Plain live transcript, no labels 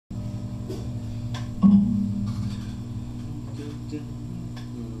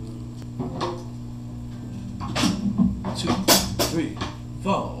3,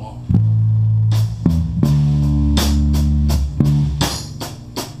 4.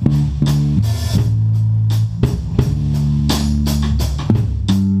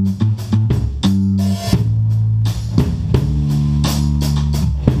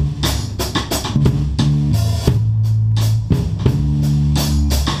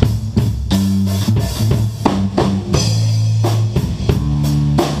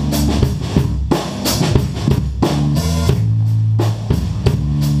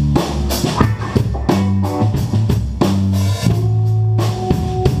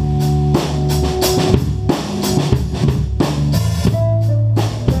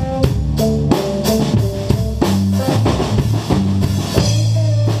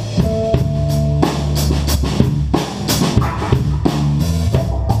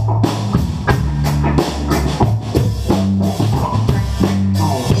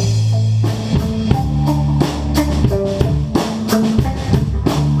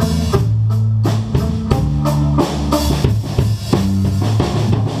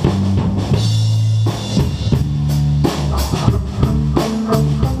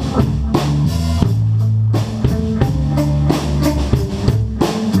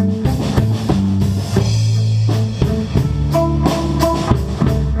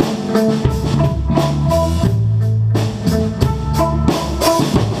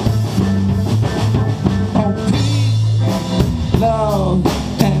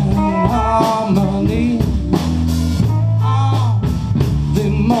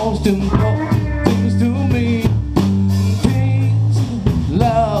 Most important things to me. Peace,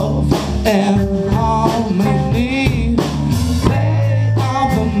 love, and harmony. They are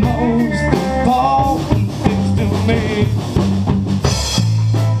the most important things to me.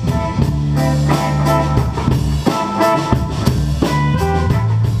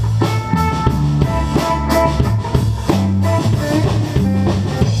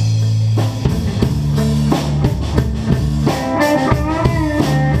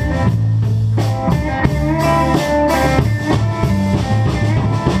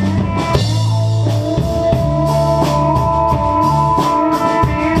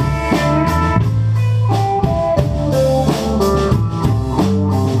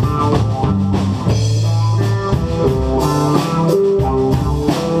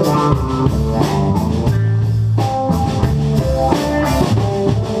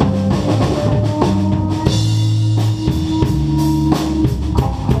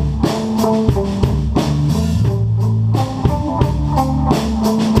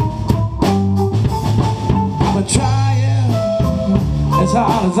 As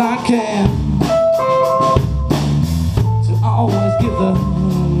hard as I can to always give the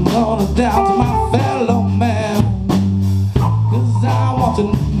order down to my fellow man, 'cause I want to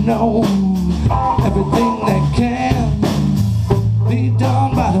know everything that can be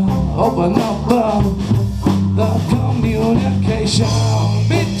done by the open up of the communication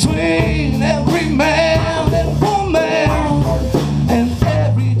between every man and woman and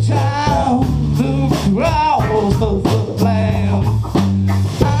every child who crawls through the land.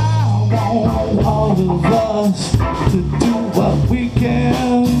 All of us to do what we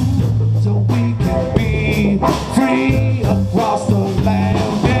can so we can be free across the land.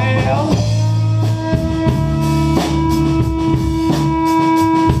 Yeah.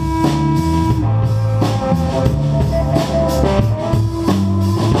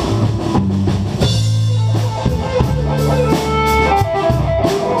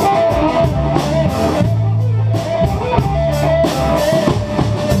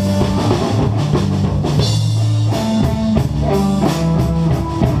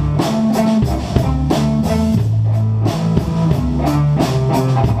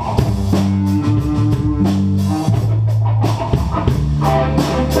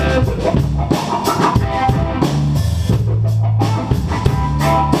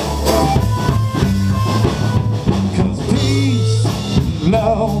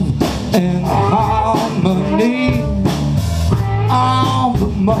 Love and harmony are the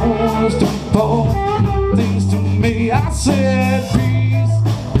most important things to me. I said peace,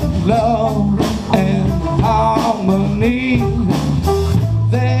 love, and harmony.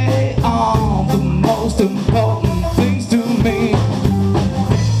 They are the most important things to me.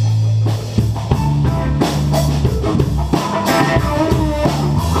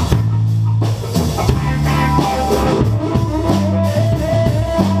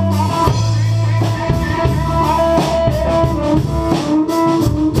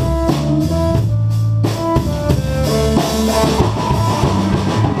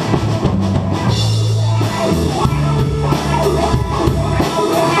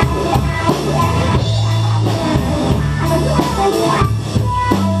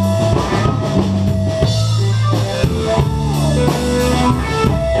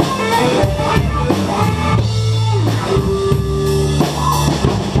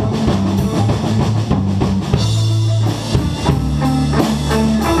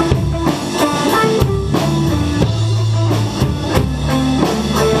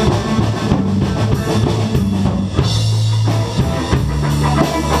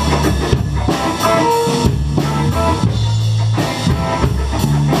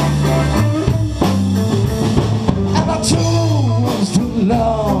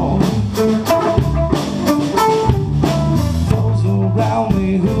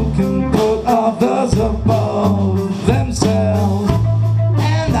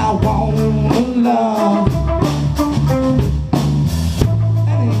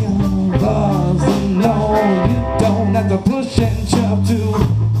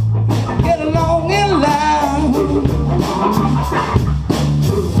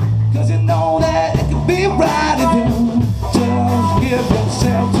 give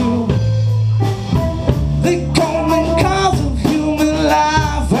yourself to the common cause of human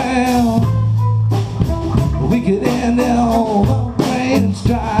life, and we could end it all the pain and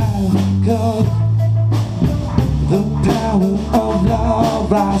strife, 'cause the power of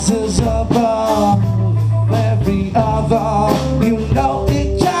love rises above every other. You know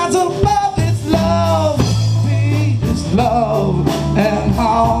it shines above. It's love, peace, love, and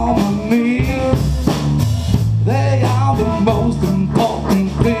harmony. They are the most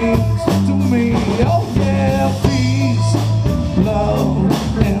important things to me. Oh yeah, peace, love,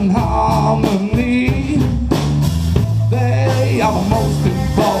 and harmony. They are the most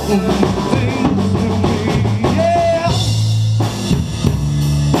important things to me. Yeah.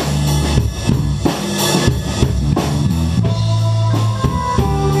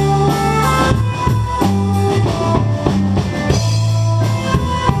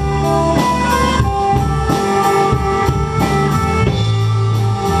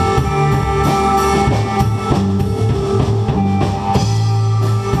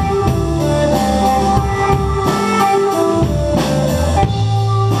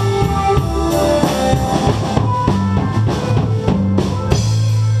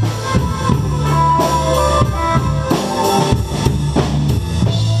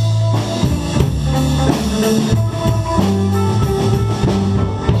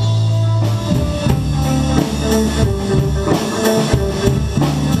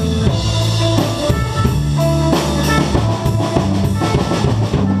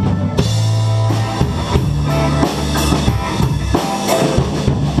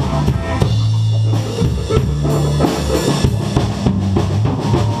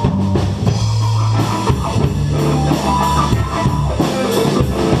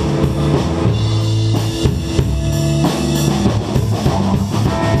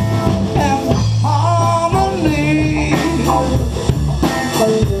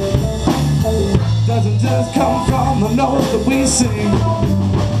 Doesn't just come from the notes that we sing,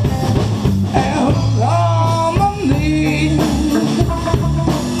 and harmony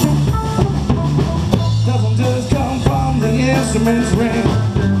doesn't just come from the instruments ring.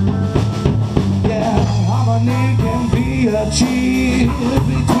 Yeah, harmony can be achieved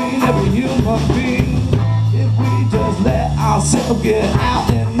between every human being if we just let ourselves get out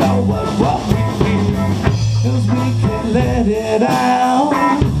and know what we need. 'Cause we can let it out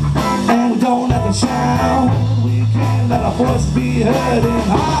and don't have to shout. We can't let our voice be heard in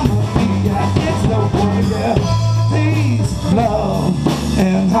harmony. Yeah, it's no word, yeah. Peace, love,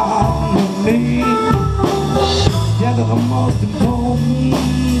 and harmony. Yeah, they're the most important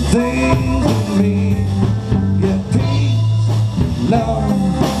things to me. Yeah, peace, love,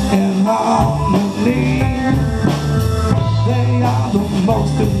 and harmony. They are the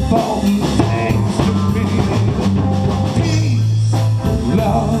most important things to me. Peace,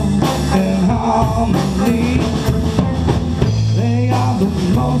 love, and harmony. They are the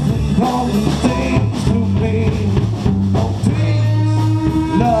most important things to me. Oh, peace,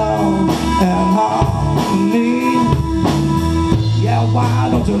 love, and harmony. Yeah, why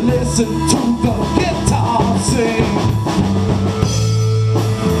don't you listen to the guitar sing?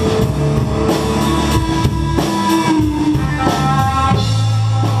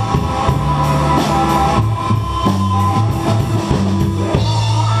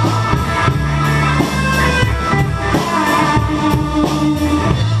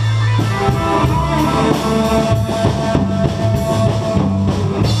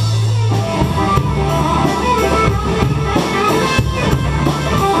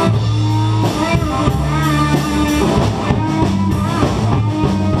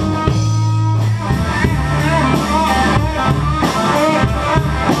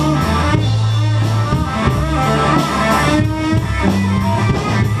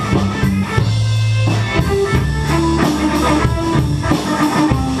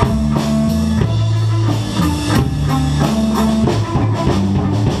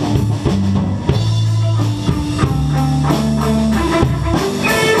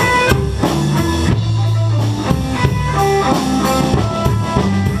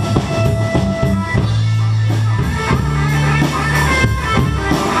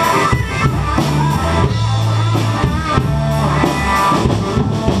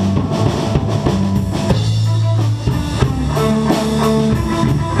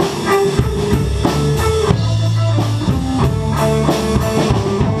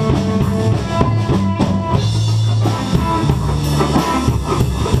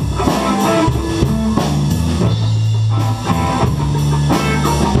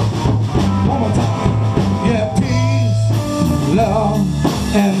 love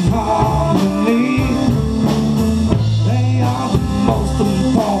and harmony. They are the most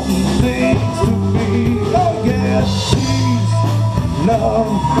important things to me. Oh yeah, peace, love,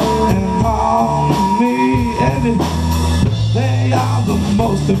 and harmony. And they are the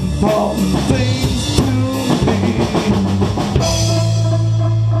most important things to me.